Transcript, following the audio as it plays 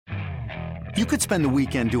You could spend the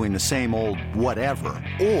weekend doing the same old whatever,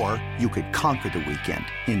 or you could conquer the weekend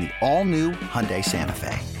in the all-new Hyundai Santa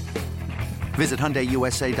Fe. Visit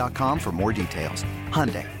HyundaiUSA.com for more details.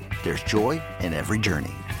 Hyundai, there's joy in every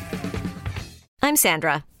journey. I'm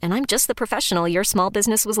Sandra, and I'm just the professional your small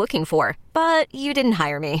business was looking for. But you didn't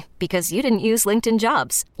hire me because you didn't use LinkedIn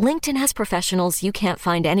Jobs. LinkedIn has professionals you can't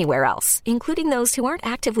find anywhere else, including those who aren't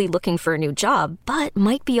actively looking for a new job, but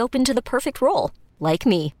might be open to the perfect role, like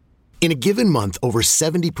me. In a given month, over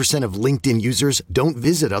 70% of LinkedIn users don't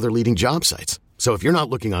visit other leading job sites. So if you're not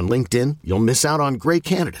looking on LinkedIn, you'll miss out on great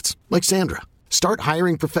candidates like Sandra. Start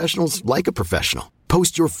hiring professionals like a professional.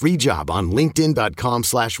 Post your free job on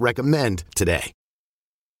linkedin.com/recommend today.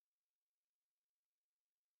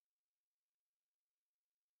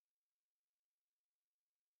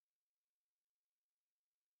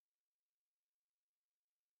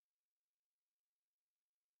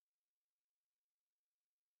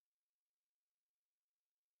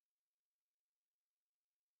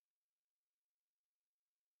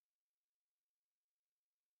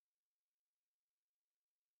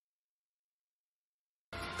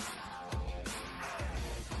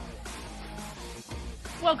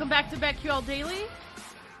 Welcome back to BetQL Daily,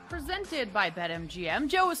 presented by BetMGM.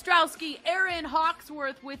 Joe Ostrowski, Aaron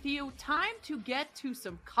Hawksworth with you. Time to get to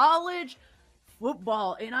some college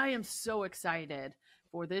football, and I am so excited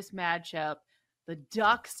for this matchup. The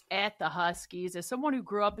Ducks at the Huskies. As someone who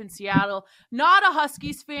grew up in Seattle, not a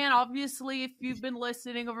Huskies fan, obviously, if you've been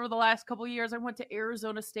listening over the last couple of years, I went to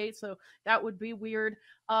Arizona State, so that would be weird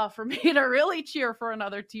for me to really cheer for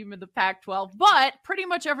another team in the Pac-12. But pretty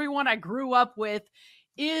much everyone I grew up with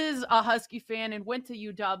is a Husky fan and went to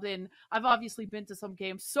UW, and I've obviously been to some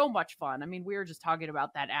games. So much fun. I mean, we were just talking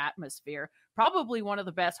about that atmosphere. Probably one of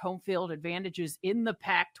the best home field advantages in the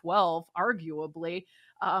Pac-12, arguably.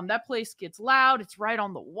 That place gets loud. It's right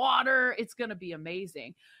on the water. It's going to be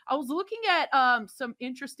amazing. I was looking at some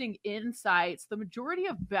interesting insights. The majority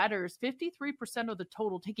of bettors, 53% of the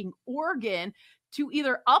total, taking Oregon to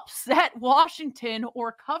either upset Washington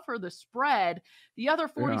or cover the spread. The other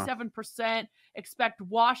 47% expect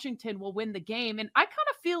Washington will win the game. And I kind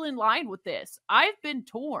of feel in line with this. I've been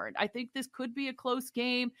torn. I think this could be a close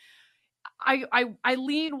game. I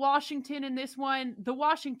lean Washington in this one. The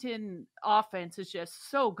Washington offense is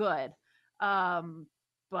just so good.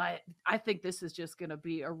 But I think this is just going to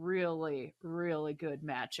be a really, really good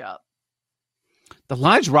matchup. The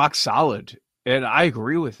line's rock solid, and I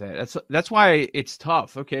agree with it. That's why it's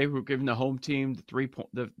tough. Okay, we're giving the home team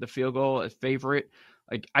the field goal as favorite.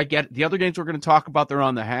 Like, I get the other games we're going to talk about, they're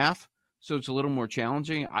on the half, so it's a little more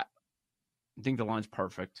challenging. I think the line's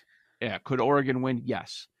perfect. Yeah, could Oregon win?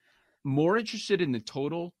 Yes. More interested in the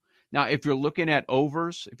total. Now, if you're looking at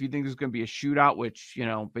overs, if you think there's going to be a shootout, which,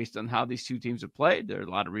 based on how these two teams have played, there are a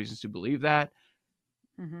lot of reasons to believe that.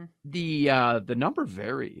 Mm-hmm. The number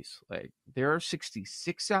varies. Like, there are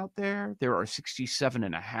 66 out there. There are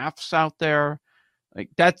 67.5s out there. Like,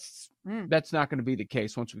 that's not going to be the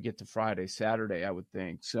case once we get to Friday, Saturday, I would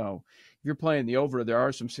think. So if you're playing the over, there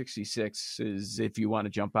are some 66s if you want to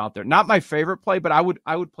jump out there. Not my favorite play, but I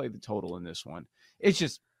would play the total in this one.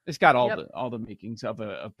 It's got all the makings of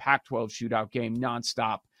a Pac-12 shootout game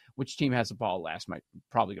nonstop. Which team has the ball last might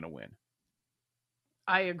probably going to win.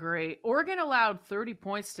 I agree. Oregon allowed 30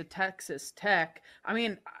 points to Texas Tech. I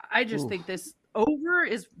mean, I just think this over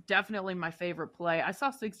is definitely my favorite play. I saw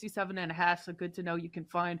 67.5, so good to know you can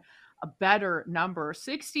find a better number.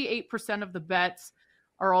 68% of the bets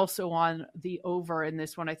are also on the over in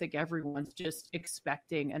this one. I think everyone's just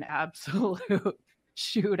expecting an absolute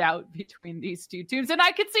shootout between these two teams, and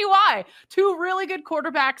I can see why. Two really good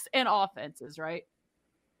quarterbacks and offenses, right?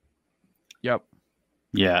 Yep.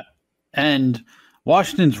 Yeah. And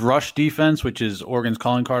Washington's rush defense, which is Oregon's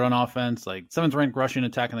calling card on offense, like 7th ranked rushing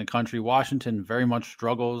attack in the country. Washington very much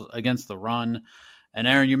struggles against the run. And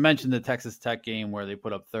Aaron, you mentioned the Texas Tech game where they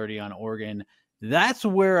put up 30 on Oregon. That's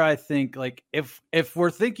where I think, like, if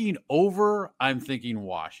we're thinking over, I'm thinking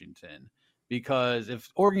Washington, because if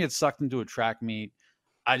Oregon gets sucked into a track meet,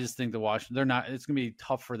 I just think it's going to be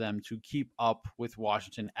tough for them to keep up with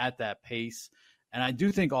Washington at that pace. And I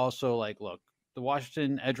do think also, like, look, the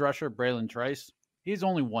Washington edge rusher, Braylon Trice, he's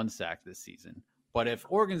only 1 sack this season. But if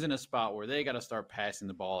Oregon's in a spot where they got to start passing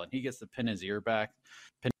the ball and he gets to pin his ears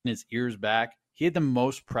back, he had the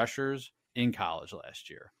most pressures in college last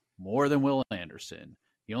year, more than Will Anderson.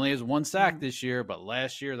 He only has 1 sack this year, but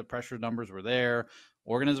last year the pressure numbers were there.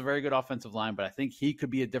 Oregon has a very good offensive line, but I think he could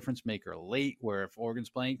be a difference maker late, where if Oregon's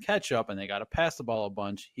playing catch up and they got to pass the ball a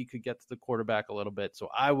bunch, he could get to the quarterback a little bit. So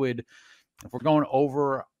I would, if we're going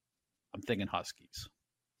over, I'm thinking Huskies.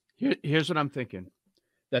 Here's what I'm thinking.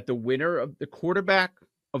 that the winner of the quarterback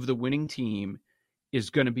of the winning team is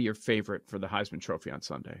going to be your favorite for the Heisman Trophy on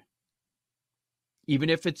Sunday. Even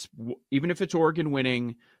if it's Oregon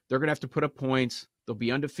winning, they're going to have to put up points. They'll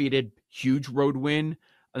be undefeated, huge road win.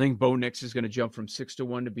 I think Bo Nix is going to jump from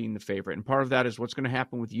 6-1 to being the favorite. And part of that is what's going to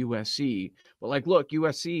happen with USC. But like, look,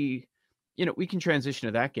 USC, we can transition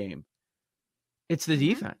to that game. It's the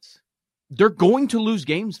defense. They're going to lose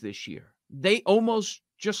games this year. They almost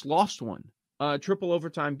just lost one. Triple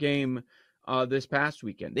overtime game this past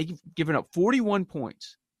weekend. They've given up 41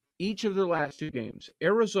 points each of their last two games.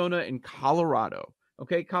 Arizona and Colorado.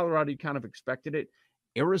 Okay, Colorado, you kind of expected it.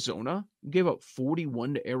 Arizona gave up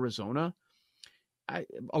 41 to Arizona.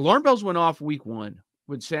 Alarm bells went off week one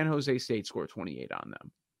when San Jose State scored 28 on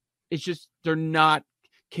them. It's just, they're not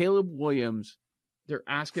Caleb Williams. They're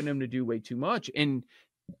asking him to do way too much. And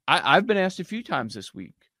I've been asked a few times this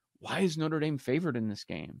week, why is Notre Dame favored in this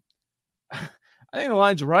game? I think the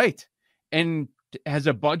line's right. And has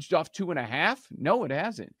it budged off 2.5? No, it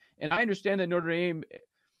hasn't. And I understand that Notre Dame,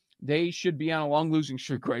 they should be on a long losing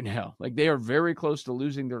streak right now. Like, they are very close to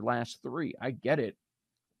losing their last three. I get it.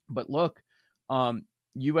 But look,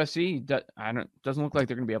 USC doesn't look like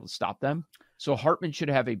they're going to be able to stop them. So Hartman should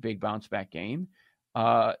have a big bounce back game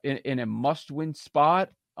in a must-win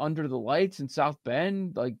spot under the lights in South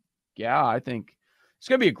Bend. Like, yeah, I think it's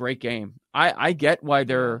going to be a great game. I get why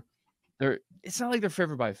they're. It's not like they're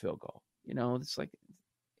favored by a field goal. It's like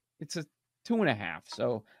it's a 2.5.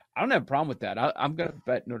 So I don't have a problem with that. I'm going to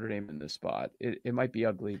bet Notre Dame in this spot. It might be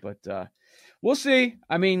ugly, but we'll see.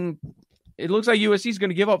 I mean, it looks like USC is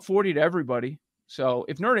going to give up 40 to everybody. So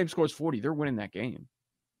if Notre Dame scores 40, they're winning that game.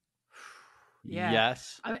 Yeah.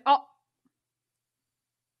 Yes. I mean,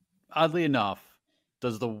 oddly enough,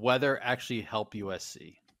 does the weather actually help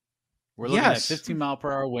USC? We're looking at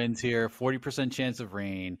 15-mile-per-hour winds here, 40% chance of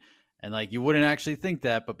rain. And, like, you wouldn't actually think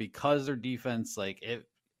that, but because their defense, like,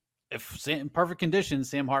 if in perfect conditions,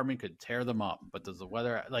 Sam Hartman could tear them up. But does the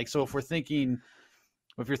weather, like, so if you're thinking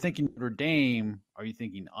Notre Dame, are you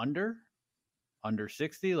thinking under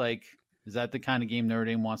 60? Like, is that the kind of game Notre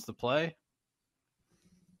Dame wants to play?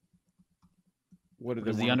 What are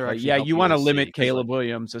does the under? Yeah, you want to limit Caleb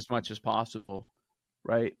Williams as much as possible,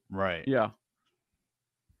 right? Right. Yeah.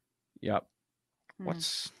 Yep. Hmm.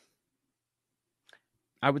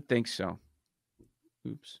 I would think so.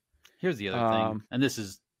 Oops. Here's the other thing, and this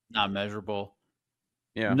is not measurable.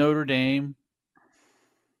 Yeah. Notre Dame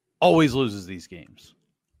always loses these games.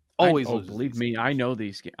 Always loses. Believe me, I know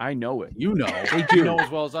these games. I know it. You know. They do. You know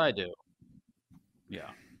as well as I do. Yeah.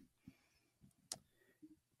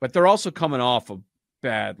 But they're also coming off a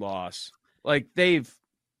bad loss. Like, they've,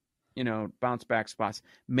 bounced back spots.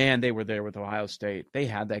 Man, they were there with Ohio State. They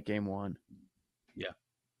had that game won. Yeah.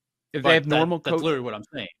 If they have normal that's literally what I'm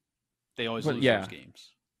saying. They always lose those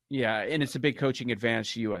games. Yeah, and it's a big coaching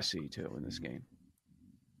advantage to USC too in this game.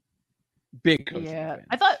 Big coaching advantage.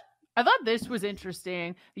 I thought this was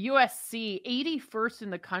interesting. The USC 81st in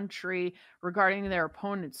the country regarding their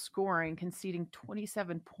opponent's scoring, conceding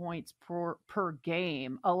 27 points per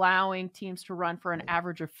game, allowing teams to run for an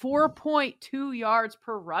average of 4.2 yards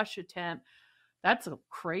per rush attempt. That's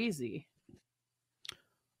crazy.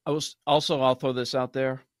 I'll throw this out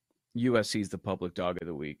there. USC is the public dog of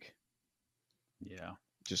the week. Yeah.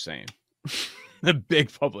 Just saying. The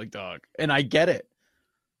big public dog. And I get it.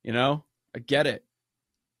 I get it.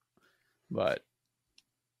 But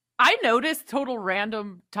I noticed, total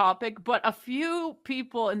random topic, but a few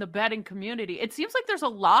people in the betting community, it seems like there's a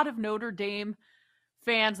lot of Notre Dame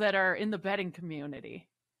fans that are in the betting community.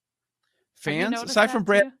 Fans? Aside from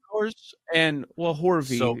Brad Powers and,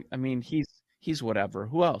 Horvey, so, I mean, he's whatever.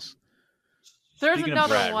 Who else? There's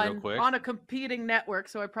another one on a competing network,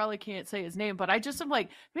 so I probably can't say his name, but I just am like,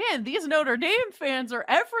 man, these Notre Dame fans are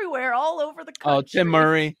everywhere, all over the country. Oh, Tim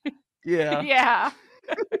Murray. Yeah. Yeah.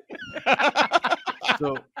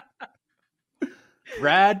 So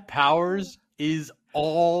Brad Powers is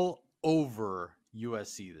all over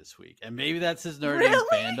USC this week, and maybe that's his Notre Dame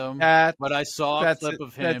fandom. But I saw a clip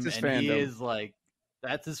of him, and fandom. He is like,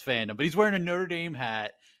 that's his fandom. But he's wearing a Notre Dame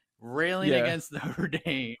hat, railing against Notre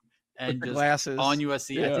Dame, and just glasses on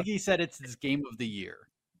USC. Yeah. I think he said it's his game of the year.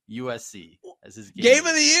 USC as his game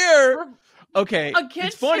of the year. Okay, against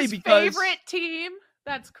it's funny his because favorite team.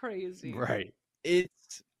 That's crazy, right?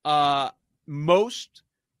 It's most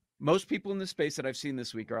people in the space that I've seen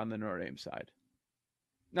this week are on the Notre Dame side.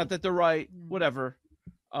 Not that they're right, whatever.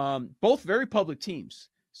 Both very public teams.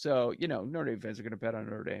 So, Notre Dame fans are going to bet on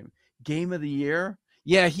Notre Dame. Game of the year?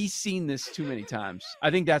 Yeah, he's seen this too many times. I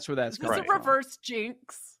think that's where that's coming from. Is this a reverse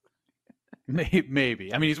jinx?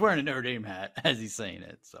 Maybe. I mean, he's wearing a Notre Dame hat as he's saying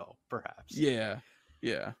it, so perhaps. Yeah.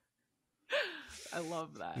 Yeah. I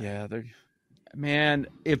love that. Yeah, man,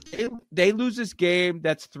 if they lose this game,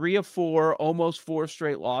 that's 3 of 4, almost 4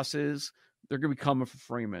 straight losses. They're going to be coming for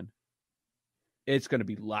Freeman. It's going to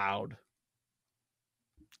be loud.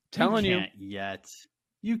 Telling you.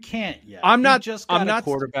 You can't yet. I'm not just got a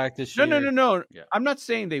quarterback this year. No. Yeah. I'm not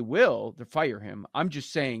saying they will fire him. I'm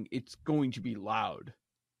just saying it's going to be loud.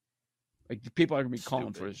 Like, the people are going to be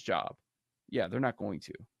calling for his job. Yeah, they're not going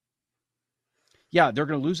to. Yeah, they're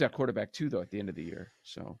going to lose that quarterback too, though, at the end of the year.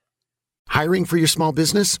 So, Hiring for your small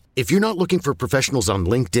business? If you're not looking for professionals on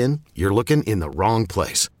LinkedIn, you're looking in the wrong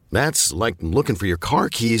place. That's like looking for your car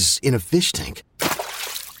keys in a fish tank.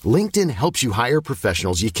 LinkedIn helps you hire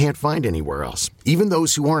professionals you can't find anywhere else, even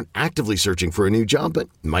those who aren't actively searching for a new job but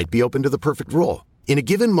might be open to the perfect role. In a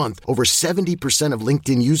given month, over 70% of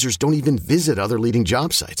LinkedIn users don't even visit other leading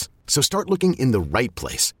job sites. So start looking in the right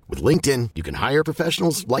place. With LinkedIn, you can hire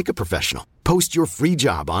professionals like a professional. Post your free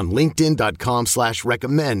job on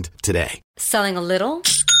linkedin.com/recommend today. Selling a little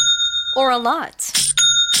or a lot?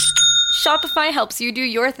 Shopify helps you do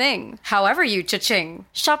your thing, however you cha-ching.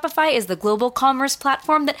 Shopify is the global commerce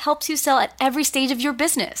platform that helps you sell at every stage of your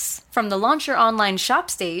business. From the launch your online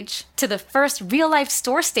shop stage, to the first real-life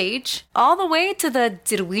store stage, all the way to the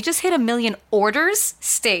did we just hit 1 million orders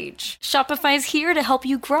stage. Shopify's here to help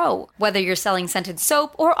you grow. Whether you're selling scented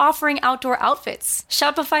soap or offering outdoor outfits,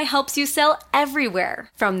 Shopify helps you sell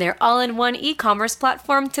everywhere. From their all-in-one e-commerce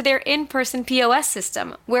platform to their in-person POS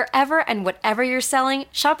system, wherever and whatever you're selling,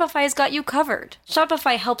 Shopify's got you covered.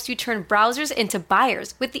 Shopify helps you turn browsers into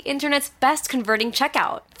buyers with the internet's best converting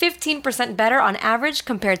checkout. 15% better on average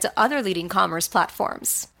compared to other leading commerce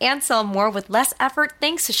platforms. And sell more with less effort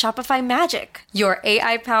thanks to Shopify Magic, your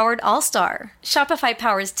AI-powered all-star. Shopify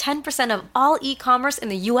powers 10% of all e-commerce in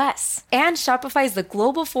the US. And Shopify is the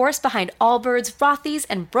global force behind Allbirds, Rothy's,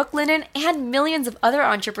 and Brooklinen, and millions of other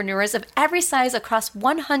entrepreneurs of every size across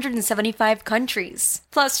 175 countries.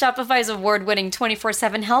 Plus, Shopify's award-winning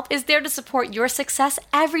 24/7 help is there to support your success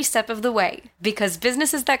every step of the way. Because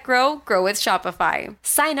businesses that grow, grow with Shopify.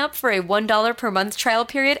 Sign up for a $1 per month trial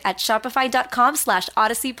period at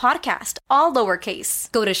shopify.com/Odyssey Podcast, all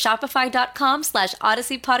lowercase. Go to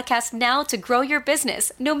shopify.com/Odyssey Podcast now to grow your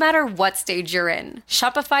business, no matter what stage you're in.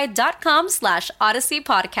 Shopify.com/Odyssey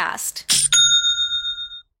Podcast.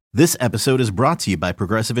 This episode is brought to you by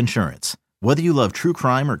Progressive Insurance. Whether you love true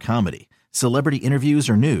crime or comedy, celebrity interviews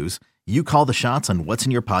or news, you call the shots on what's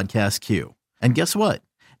in your podcast queue. And guess what?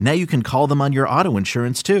 Now you can call them on your auto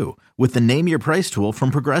insurance too, with the Name Your Price tool from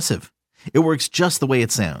Progressive. It works just the way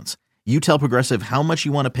it sounds. You tell Progressive how much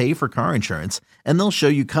you want to pay for car insurance, and they'll show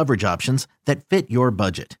you coverage options that fit your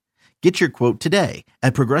budget. Get your quote today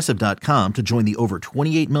at Progressive.com to join the over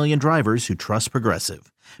 28 million drivers who trust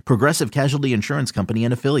Progressive. Progressive Casualty Insurance Company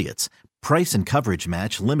and Affiliates. Price and coverage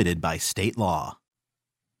match limited by state law.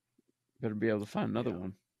 Better be able to find another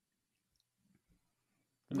one.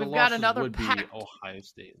 And We've got another would pack. be Ohio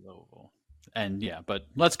State, Louisville. And yeah, but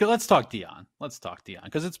let's talk Dion. Let's talk Dion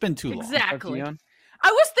because it's been too long. Exactly. I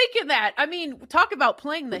was thinking that. I mean, talk about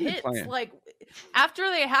playing the hits. Playing. Like, after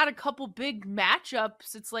they had a couple big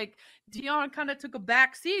matchups, it's like Dion kind of took a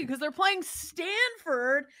back seat because they're playing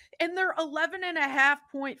Stanford and they're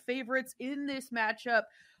 11.5-point favorites in this matchup,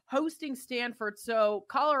 hosting Stanford. So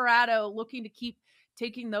Colorado looking to keep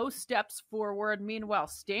taking those steps forward. Meanwhile,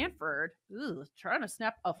 Stanford, trying to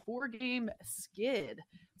snap a 4-game skid.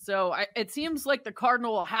 So it seems like the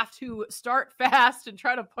Cardinal will have to start fast and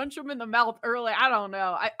try to punch them in the mouth early. I don't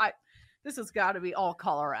know. This has got to be all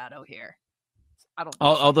Colorado here. I don't think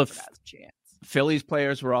all the Stanford has a chance. Phillies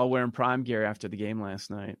players were all wearing Prime gear after the game last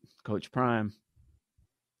night. Coach Prime.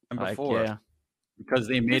 And before, yeah. because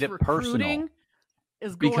they made This it personal. recruiting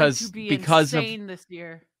is going to be because insane this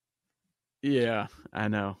year. Yeah, I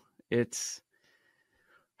know. It's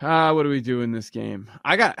what do we do in this game?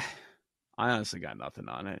 I honestly got nothing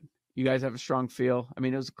on it. You guys have a strong feel? I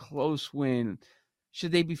mean, it was a close win.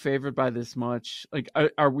 Should they be favored by this much? Like,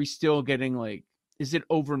 are we still getting is it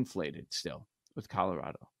overinflated still with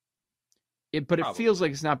Colorado? But it feels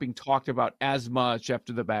like it's not being talked about as much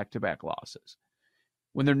after the back-to-back losses.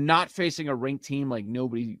 When they're not facing a ranked team, like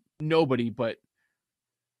nobody, but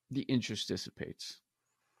the interest dissipates.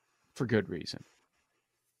 For good reason.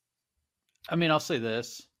 I mean, I'll say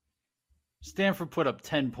this. Stanford put up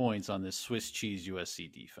 10 points on this Swiss cheese USC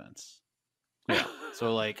defense. Yeah.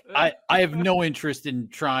 So, I have no interest in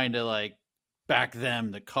trying to, back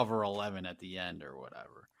them to cover 11 at the end or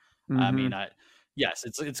whatever. Mm-hmm. I mean, yes,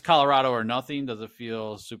 it's Colorado or nothing. Does it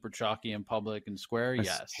feel super chalky in public and square? That's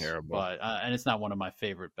yes. terrible. But, and it's not one of my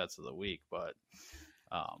favorite bets of the week, but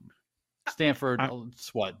Stanford,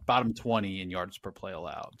 it's what, bottom 20 in yards per play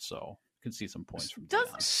allowed. So you can see some points from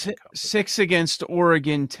six against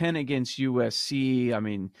Oregon, 10 against USC. I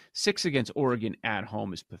mean, 6 against Oregon at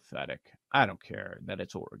home is pathetic. I don't care that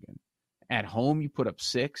it's Oregon. At home, you put up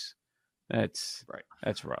 6. That's right.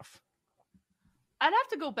 That's rough. I'd have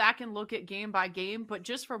to go back and look at game by game, but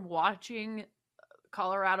just from watching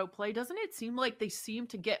Colorado play, doesn't it seem like they seem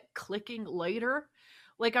to get clicking later?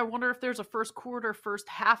 Like, I wonder if there's a first quarter, first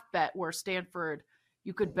half bet where Stanford,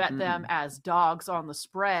 you could bet them as dogs on the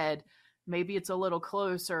spread. Maybe it's a little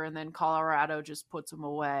closer, and then Colorado just puts them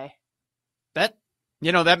away. That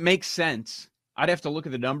makes sense. I'd have to look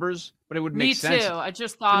at the numbers, but it would make sense. Me too. I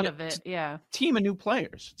just thought of it. Yeah. Team of new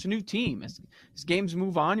players. It's a new team. As games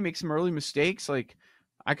move on, you make some early mistakes. Like,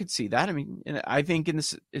 I could see that. I mean, I think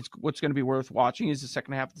it's what's going to be worth watching is the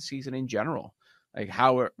second half of the season in general. Like,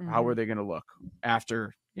 how are they going to look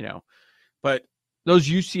after, but those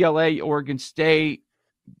UCLA, Oregon State,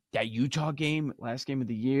 that Utah game, last game of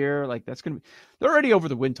the year, like they're already over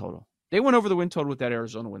the win total. They went over the win total with that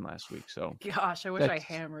Arizona win last week. So gosh, I wish I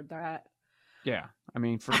hammered that. Yeah. I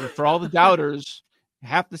mean, for all the doubters,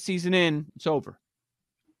 half the season in, it's over.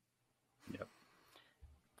 Yep.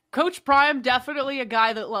 Coach Prime, definitely a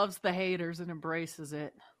guy that loves the haters and embraces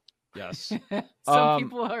it. Yes. Some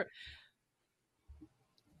people are.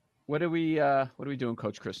 What are we doing,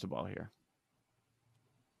 Coach Cristobal here?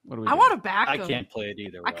 What do we? I want to back him. I can't play it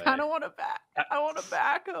either way. I kind of want to back. I want to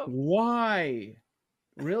back him. Why?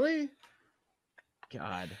 Really?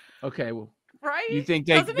 God. Okay. Well, right? You think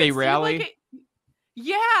they rally? Like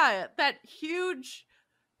yeah, that huge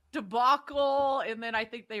debacle, and then I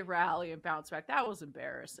think they rally and bounce back. That was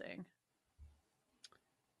embarrassing.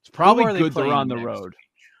 It's probably good they're on the road.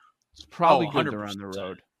 It's probably good they're on the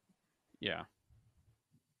road. Yeah.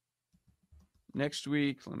 Next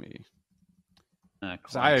week, let me.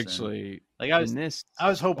 Because I actually I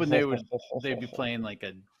was hoping they'd be playing like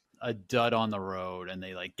a dud on the road, and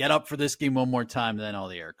they like get up for this game one more time, and then all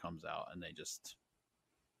the air comes out, and they just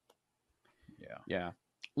yeah.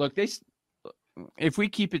 Look, if we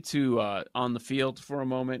keep it to on the field for a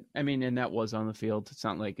moment, I mean, and that was on the field. It's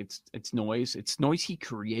not like it's noise. It's noise he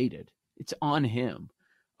created. It's on him.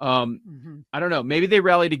 I don't know. Maybe they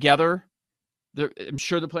rally together. I'm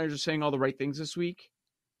sure the players are saying all the right things this week,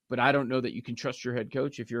 but I don't know that you can trust your head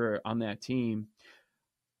coach if you're on that team.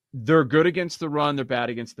 They're good against the run. They're bad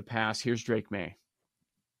against the pass. Here's Drake May.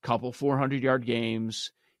 Couple 400-yard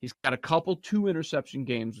games. He's got a couple 2-interception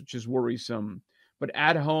games, which is worrisome. But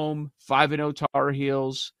at home, 5-0 Tar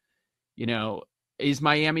Heels. Is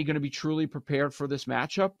Miami going to be truly prepared for this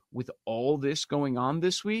matchup with all this going on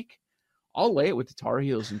this week? I'll lay it with the Tar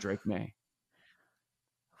Heels and Drake May.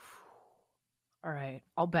 All right.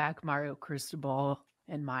 I'll back Mario Cristobal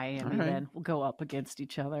and Miami. Right. Then we'll go up against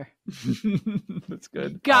each other. That's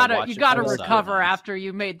good. You gotta recover after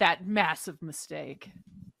you made that massive mistake.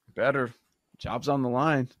 Better. Job's on the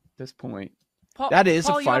line at this point. That is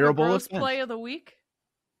a fireable offense. Play of the week.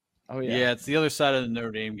 Oh yeah. Yeah, it's the other side of the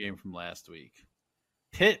Notre Dame game from last week.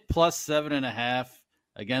 Pitt plus 7.5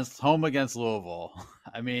 against Louisville.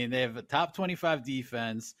 I mean, they have a top 25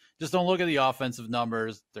 defense. Just don't look at the offensive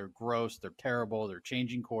numbers. They're gross. They're terrible. They're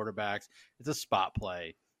changing quarterbacks. It's a spot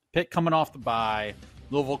play. Pitt coming off the bye.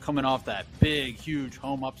 Louisville coming off that big, huge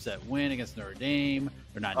home upset win against Notre Dame.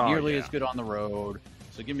 They're not nearly as good on the road.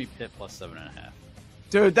 So give me Pitt plus 7.5.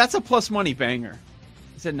 Dude, that's a plus money banger.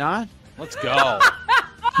 Is it not? Let's go.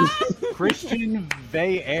 Christian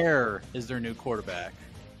Veilleux is their new quarterback.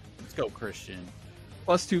 Let's go, Christian.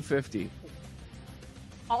 Plus 250.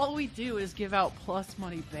 All we do is give out plus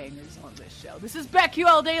money bangers on this show. This is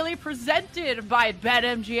BetQL Daily presented by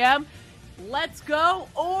BetMGM. Let's Go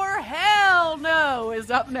or Hell No is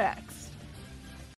up next.